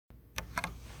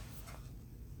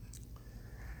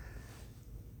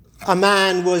A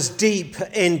man was deep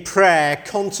in prayer,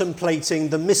 contemplating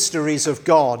the mysteries of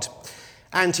God,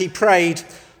 and he prayed,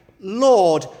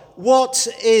 "Lord, what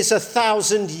is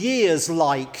 1,000 years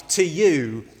like to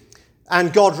you?"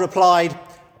 And God replied,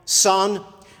 "Son,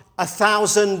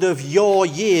 1,000 of your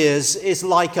years is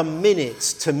like a minute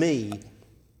to me."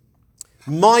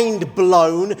 Mind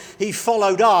blown, he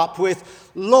followed up with,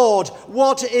 "Lord,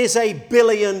 what is $1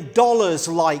 billion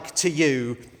like to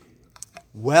you?"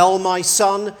 "Well, my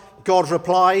son," God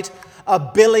replied,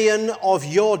 $1 billion of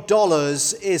your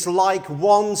dollars is like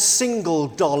 $1 single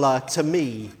to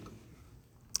me."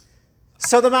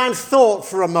 So the man thought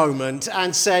for a moment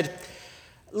and said,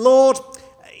 "Lord,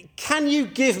 can you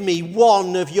give me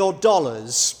one of your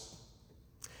dollars?"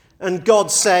 And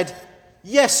God said,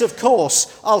 "Yes, of course,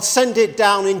 I'll send it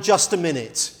down in just a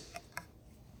minute."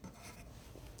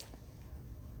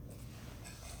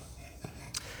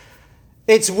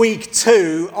 It's week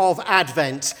 2 of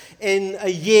Advent in a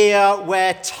year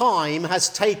where time has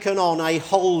taken on a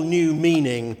whole new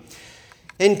meaning.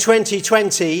 In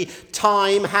 2020,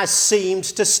 time has seemed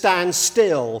to stand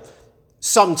still.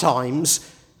 Sometimes,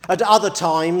 at other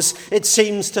times, it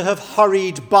seems to have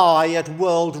hurried by at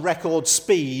world record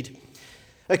speed.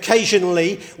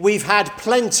 Occasionally, we've had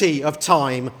plenty of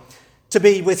time to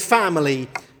be with family,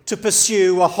 to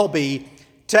pursue a hobby,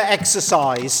 to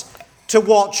exercise, to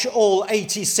watch all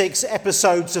 86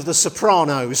 episodes of The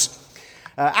Sopranos.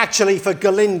 Actually, for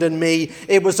Galind and me,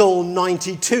 it was all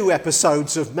 92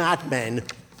 episodes of Mad Men.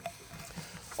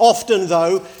 Often,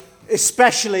 though,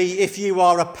 especially if you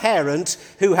are a parent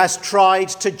who has tried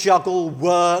to juggle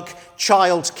work,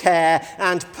 childcare,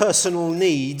 and personal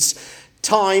needs,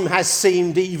 time has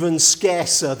seemed even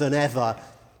scarcer than ever.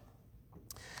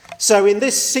 So in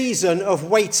this season of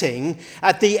waiting,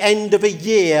 at the end of a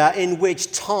year in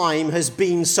which time has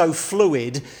been so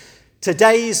fluid,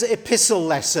 today's epistle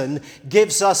lesson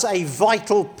gives us a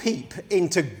vital peep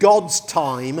into God's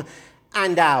time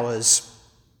and ours.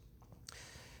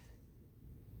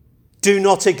 Do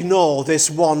not ignore this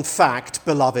one fact,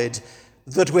 beloved,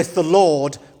 that with the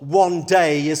Lord, one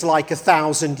day is like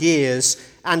 1,000 years,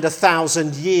 and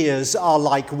 1,000 years are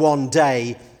like one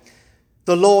day.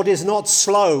 The Lord is not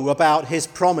slow about his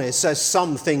promise, as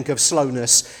some think of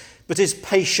slowness, but is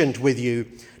patient with you,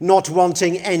 not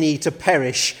wanting any to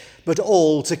perish, but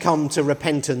all to come to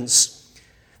repentance.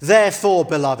 Therefore,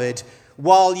 beloved,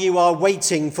 while you are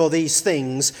waiting for these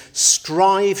things,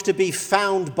 strive to be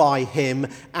found by him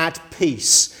at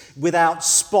peace, without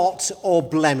spot or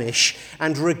blemish,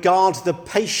 and regard the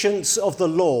patience of the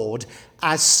Lord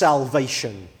as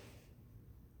salvation.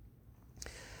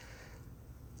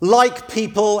 Like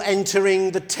people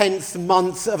entering the 10th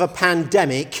month of a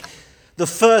pandemic, the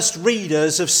first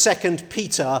readers of 2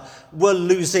 Peter were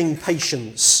losing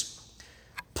patience.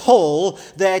 Paul,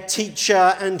 their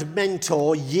teacher and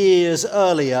mentor years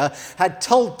earlier, had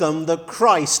told them that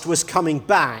Christ was coming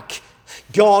back.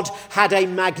 God had a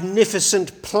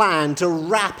magnificent plan to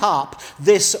wrap up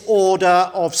this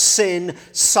order of sin,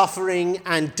 suffering,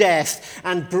 and death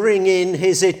and bring in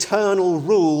his eternal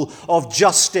rule of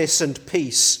justice and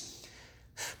peace.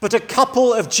 But a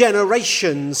couple of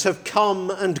generations have come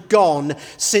and gone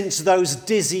since those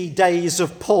dizzy days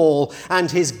of Paul and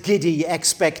his giddy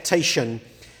expectation.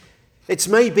 It's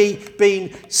maybe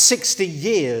been 60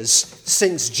 years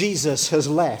since Jesus has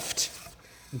left.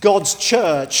 God's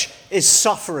church is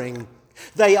suffering.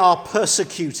 They are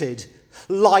persecuted.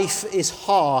 Life is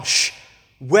harsh.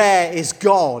 Where is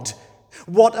God?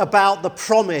 What about the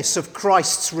promise of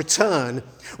Christ's return?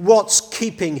 What's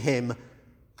keeping him?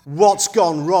 What's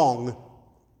gone wrong?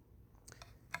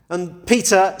 And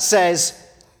Peter says,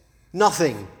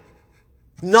 nothing.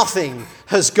 Nothing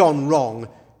has gone wrong.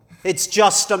 It's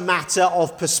just a matter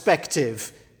of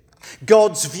perspective.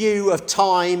 God's view of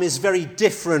time is very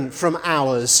different from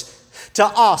ours. To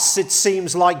us, it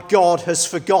seems like God has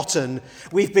forgotten.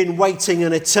 We've been waiting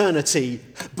an eternity.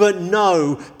 But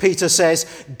no, Peter says,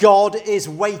 God is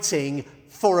waiting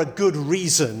for a good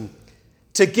reason.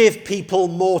 To give people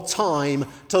more time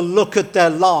to look at their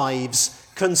lives,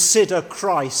 consider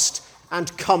Christ,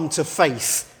 and come to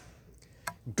faith.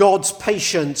 God's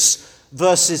patience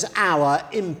versus our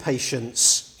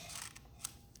impatience.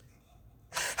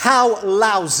 How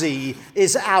lousy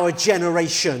is our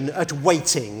generation at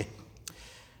waiting?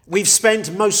 We've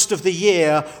spent most of the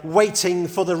year waiting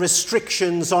for the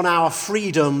restrictions on our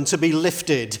freedom to be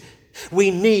lifted. We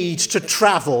need to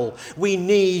travel. We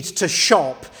need to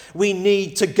shop. We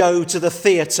need to go to the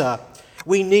theatre.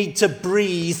 We need to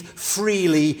breathe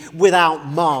freely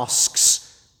without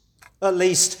masks. At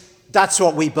least, that's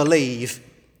what we believe.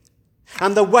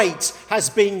 And the wait has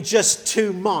been just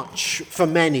too much for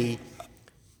many.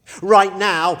 Right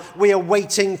now, we are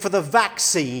waiting for the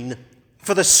vaccine,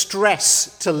 for the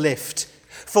stress to lift,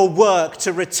 for work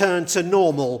to return to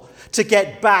normal, to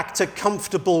get back to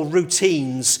comfortable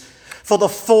routines, for the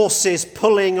forces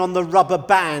pulling on the rubber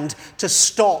band to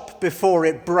stop before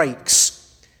it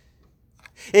breaks.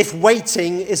 If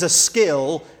waiting is a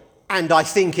skill, and I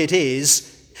think it is,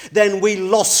 then we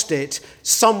lost it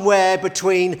somewhere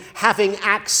between having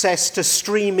access to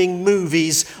streaming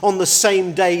movies on the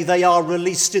same day they are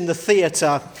released in the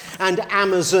theatre and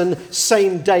Amazon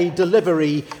same-day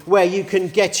delivery, where you can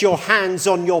get your hands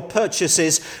on your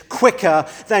purchases quicker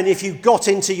than if you got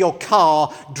into your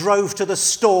car, drove to the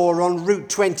store on Route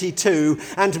 22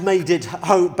 and made it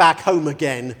back home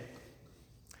again.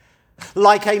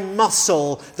 Like a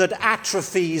muscle that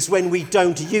atrophies when we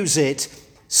don't use it,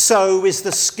 so is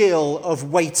the skill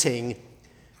of waiting.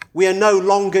 We are no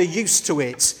longer used to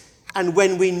it, and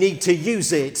when we need to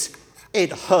use it,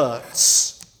 it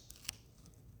hurts.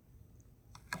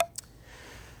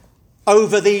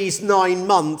 Over these 9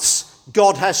 months,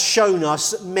 God has shown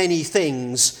us many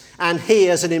things, and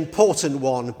here's an important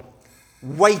one.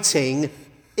 Waiting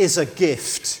is a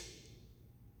gift.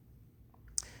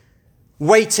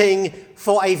 Waiting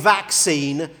for a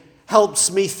vaccine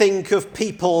helps me think of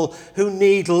people who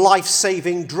need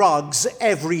life-saving drugs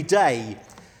every day.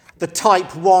 The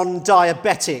type 1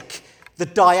 diabetic, the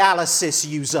dialysis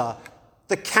user,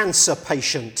 the cancer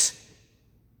patient.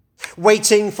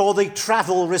 Waiting for the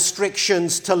travel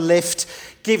restrictions to lift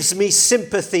gives me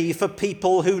sympathy for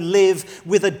people who live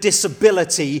with a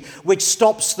disability which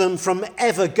stops them from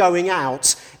ever going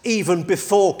out, even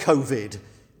before COVID.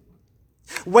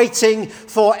 Waiting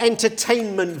for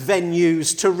entertainment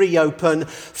venues to reopen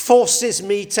forces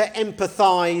me to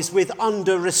empathise with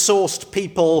under-resourced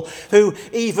people who,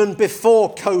 even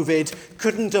before COVID,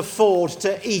 couldn't afford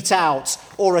to eat out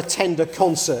or attend a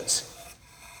concert.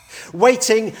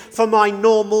 Waiting for my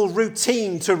normal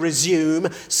routine to resume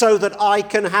so that I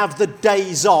can have the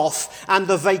days off and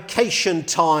the vacation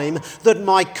time that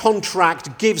my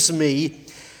contract gives me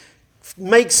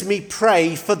makes me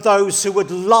pray for those who would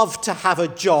love to have a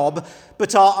job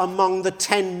but are among the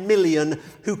 10 million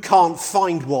who can't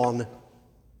find one.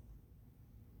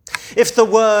 If the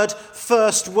word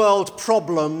first world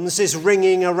problems is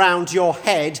ringing around your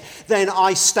head, then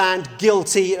I stand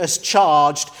guilty as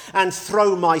charged and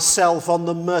throw myself on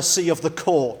the mercy of the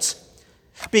court.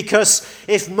 Because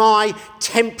if my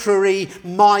temporary,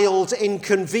 mild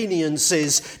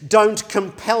inconveniences don't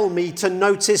compel me to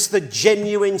notice the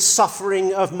genuine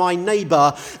suffering of my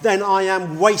neighbour, then I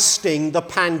am wasting the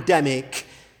pandemic.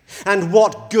 And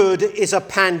what good is a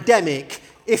pandemic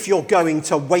if you're going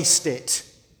to waste it?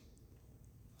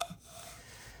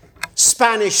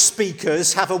 Spanish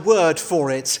speakers have a word for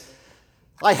it.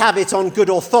 I have it on good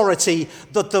authority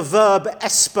that the verb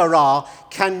esperar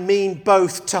can mean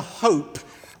both to hope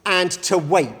and to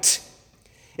wait.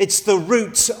 It's the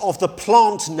root of the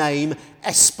plant name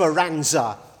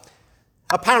Esperanza.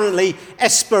 Apparently,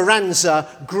 Esperanza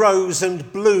grows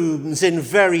and blooms in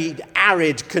very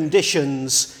arid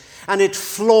conditions, and it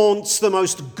flaunts the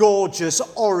most gorgeous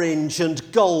orange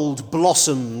and gold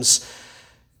blossoms.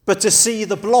 But to see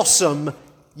the blossom,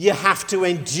 you have to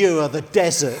endure the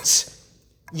desert.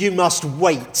 You must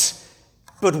wait,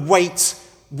 but wait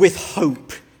with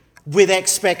hope, with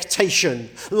expectation,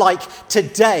 like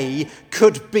today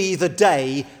could be the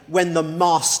day when the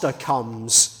Master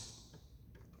comes.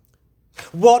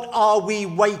 What are we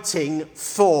waiting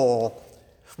for?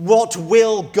 What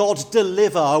will God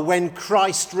deliver when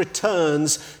Christ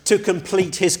returns to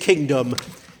complete his kingdom?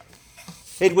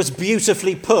 It was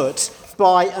beautifully put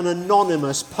by an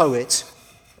anonymous poet.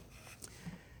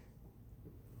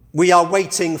 We are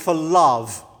waiting for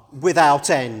love without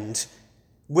end,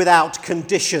 without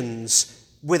conditions,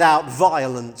 without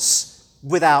violence,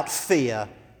 without fear.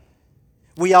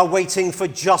 We are waiting for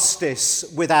justice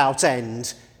without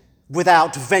end,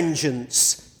 without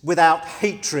vengeance, without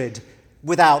hatred,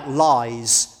 without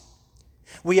lies.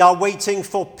 We are waiting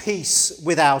for peace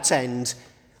without end,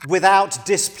 without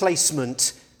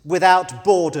displacement, without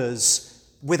borders,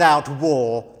 without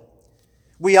war.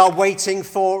 We are waiting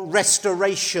for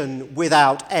restoration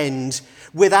without end,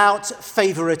 without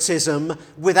favoritism,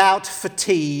 without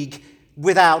fatigue,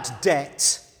 without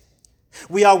debt.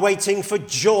 We are waiting for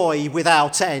joy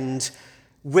without end,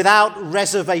 without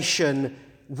reservation,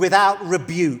 without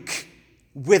rebuke,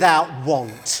 without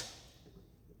want.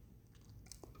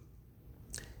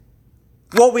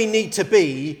 What we need to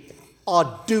be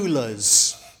are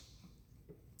doulas.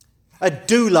 A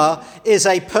doula is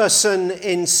a person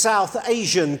in South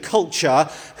Asian culture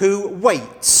who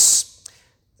waits.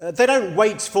 They don't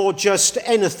wait for just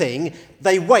anything,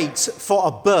 they wait for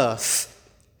a birth.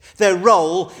 Their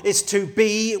role is to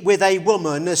be with a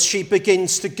woman as she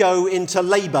begins to go into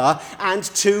labour and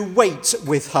to wait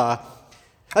with her.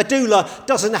 A doula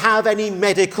doesn't have any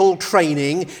medical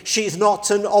training. She's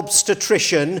not an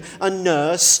obstetrician, a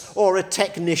nurse, or a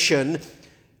technician.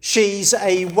 She's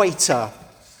a waiter,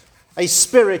 a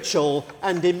spiritual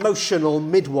and emotional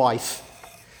midwife.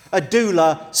 A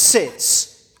doula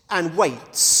sits and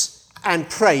waits and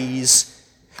prays,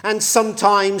 and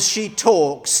sometimes she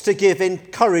talks to give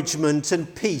encouragement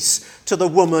and peace to the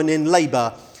woman in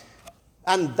labour.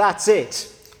 And that's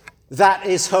it. That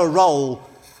is her role,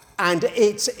 and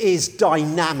it is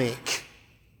dynamic.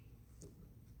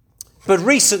 But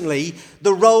recently,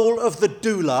 the role of the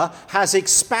doula has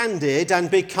expanded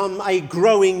and become a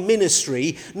growing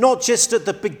ministry, not just at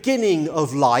the beginning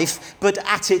of life, but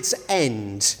at its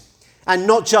end. And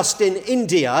not just in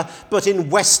India, but in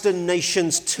Western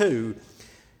nations too.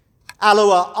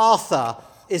 Aloha Arthur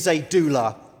is a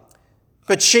doula,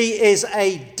 but she is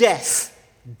a death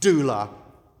doula.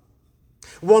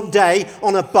 One day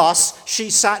on a bus,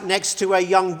 she sat next to a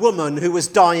young woman who was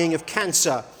dying of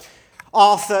cancer.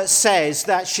 Arthur says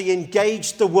that she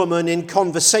engaged the woman in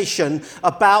conversation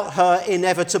about her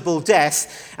inevitable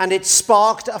death, and it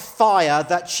sparked a fire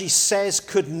that she says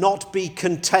could not be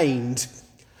contained.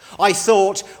 I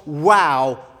thought,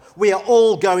 wow, we are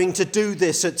all going to do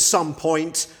this at some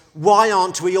point. Why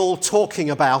aren't we all talking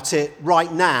about it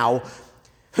right now?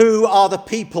 Who are the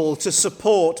people to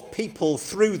support people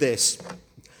through this?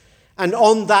 And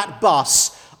on that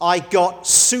bus, I got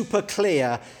super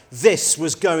clear this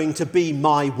was going to be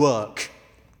my work.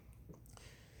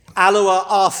 Aloha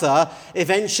Arthur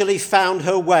eventually found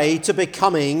her way to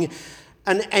becoming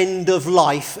an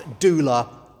end-of-life doula,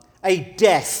 a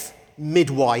death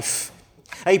midwife,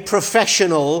 a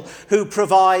professional who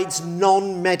provides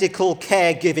non-medical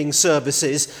caregiving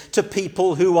services to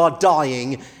people who are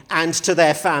dying and to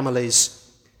their families.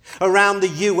 Around the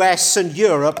US and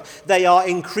Europe, they are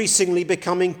increasingly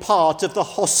becoming part of the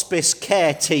hospice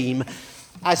care team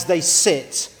as they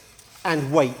sit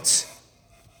and wait.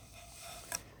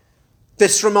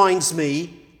 This reminds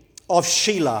me of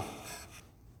Sheila.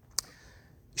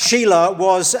 Sheila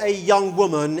was a young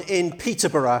woman in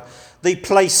Peterborough, the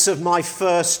place of my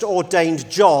first ordained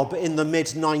job in the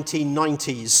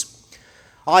mid-1990s.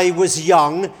 I was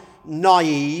young,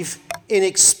 naive,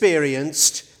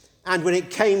 inexperienced, and when it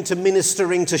came to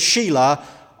ministering to Sheila,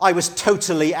 I was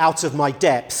totally out of my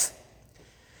depth.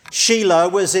 Sheila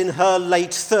was in her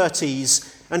late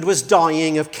 30s and was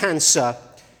dying of cancer.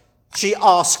 She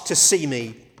asked to see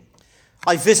me.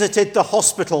 I visited the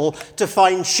hospital to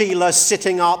find Sheila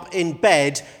sitting up in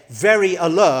bed, very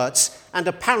alert and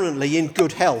apparently in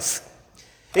good health.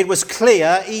 It was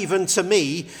clear, even to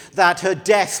me, that her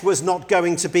death was not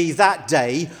going to be that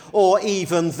day or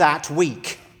even that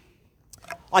week.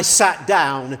 I sat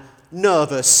down,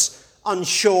 nervous,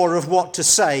 unsure of what to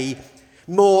say,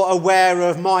 more aware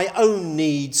of my own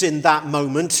needs in that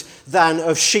moment than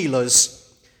of Sheila's.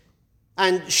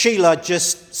 And Sheila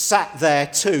just sat there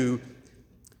too.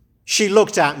 She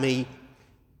looked at me.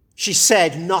 She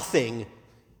said nothing,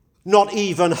 not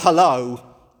even hello.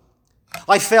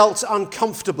 I felt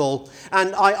uncomfortable,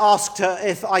 and I asked her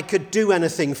if I could do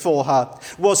anything for her.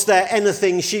 Was there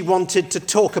anything she wanted to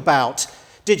talk about?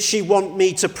 Did she want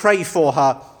me to pray for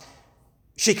her?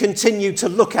 She continued to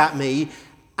look at me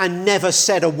and never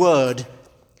said a word.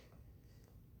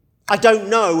 I don't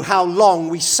know how long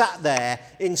we sat there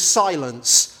in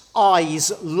silence,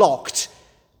 eyes locked,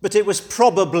 but it was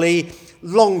probably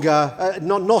longer,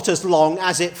 not as long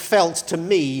as it felt to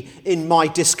me in my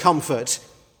discomfort.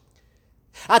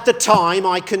 At the time,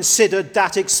 I considered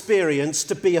that experience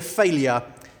to be a failure.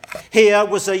 Here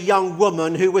was a young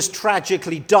woman who was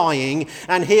tragically dying,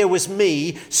 and here was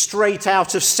me, straight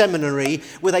out of seminary,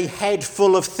 with a head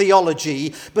full of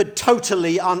theology, but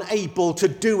totally unable to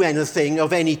do anything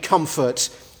of any comfort.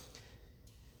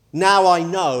 Now I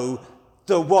know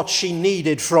that what she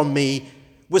needed from me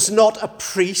was not a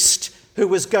priest who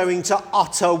was going to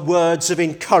utter words of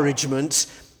encouragement.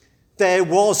 There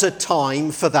was a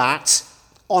time for that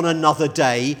on another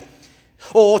day,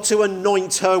 or to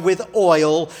anoint her with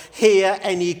oil, hear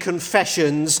any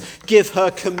confessions, give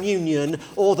her communion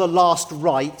or the last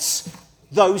rites.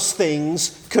 Those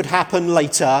things could happen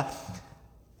later.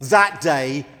 That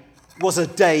day was a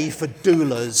day for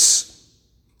doulas.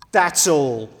 That's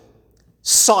all.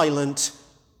 Silent,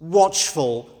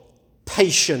 watchful,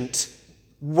 patient,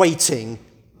 waiting.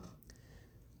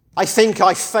 I think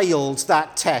I failed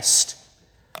that test.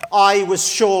 I was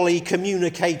surely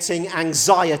communicating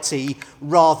anxiety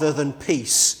rather than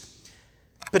peace.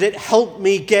 But it helped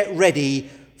me get ready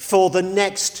for the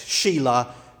next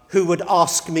Sheila who would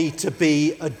ask me to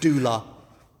be a doula.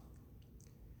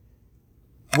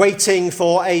 Waiting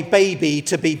for a baby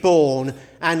to be born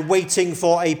and waiting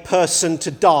for a person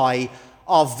to die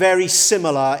are very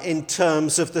similar in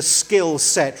terms of the skill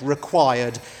set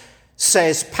required,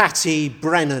 says Patty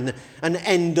Brennan, an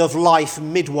end-of-life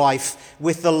midwife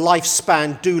with the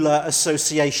Lifespan Doula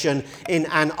Association in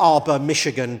Ann Arbor,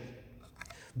 Michigan.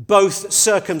 Both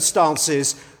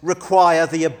circumstances require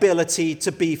the ability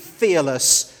to be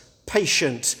fearless,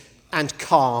 patient, and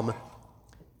calm.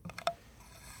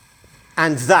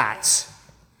 And that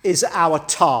is our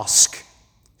task,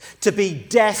 to be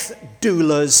death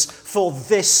doulas for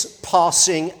this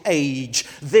passing age,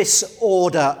 this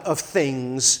order of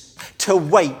things, to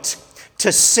wait,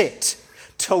 to sit,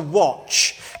 to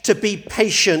watch, to be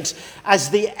patient as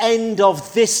the end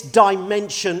of this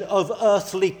dimension of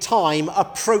earthly time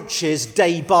approaches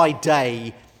day by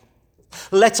day.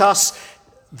 Let us,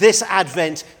 this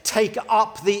Advent, take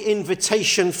up the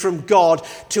invitation from God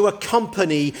to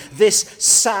accompany this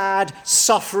sad,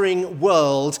 suffering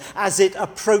world as it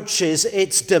approaches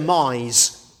its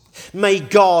demise. May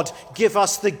God give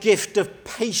us the gift of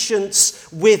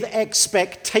patience with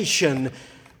expectation,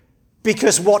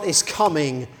 because what is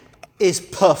coming is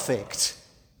perfect.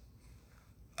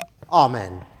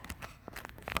 Amen.